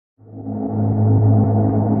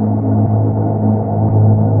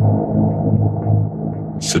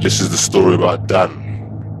So this is the story about Dan,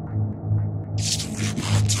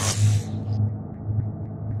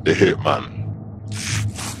 the hitman.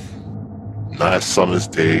 Nice summer's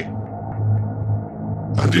day,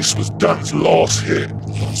 and this was Dan's last hit.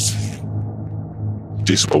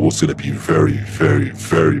 This one was gonna be very, very,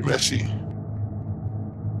 very messy.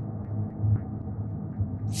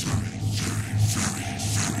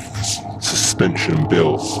 Suspension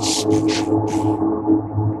bill.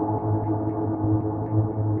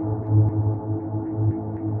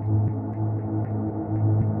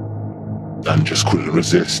 Dan just couldn't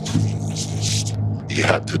resist. He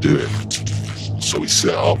had to do it. So he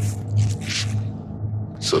set off.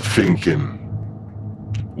 So thinking,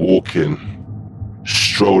 walking,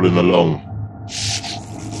 strolling along,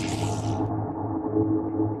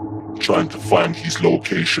 trying to find his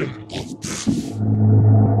location.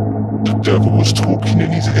 The devil was talking in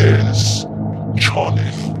his ears,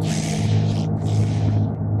 chanting,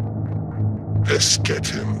 "Let's get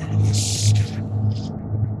him."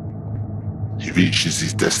 He reaches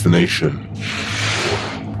his destination.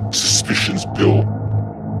 Suspicions built.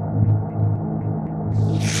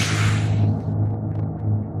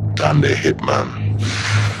 Dan, the hitman,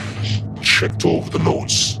 checked over the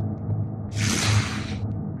notes.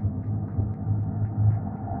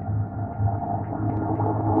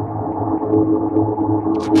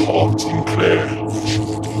 The path seemed clear,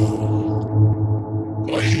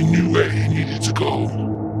 but he knew where he needed to go.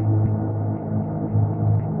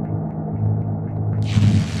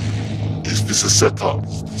 Is this a setup?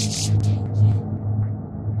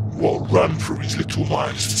 What ran through his little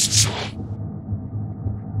mind?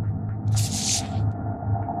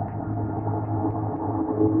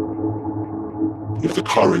 With the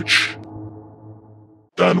courage,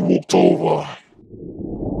 Dan walked over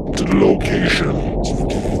to the location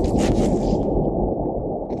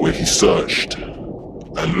where he searched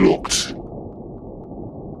and looked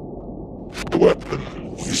for the weapon.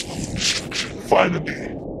 Finally,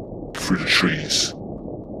 through the trees,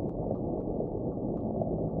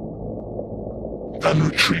 Dan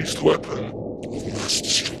retrieves the weapon.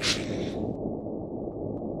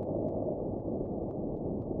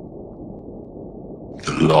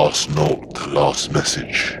 The last note, the last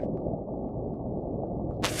message,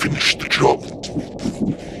 finished the job.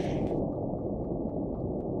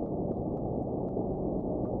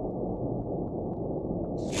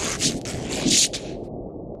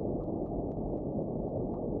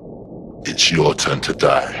 It's your turn to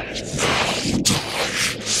die.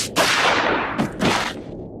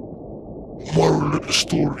 Moral of the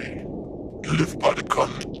story: live by the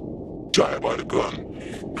gun, die by the gun.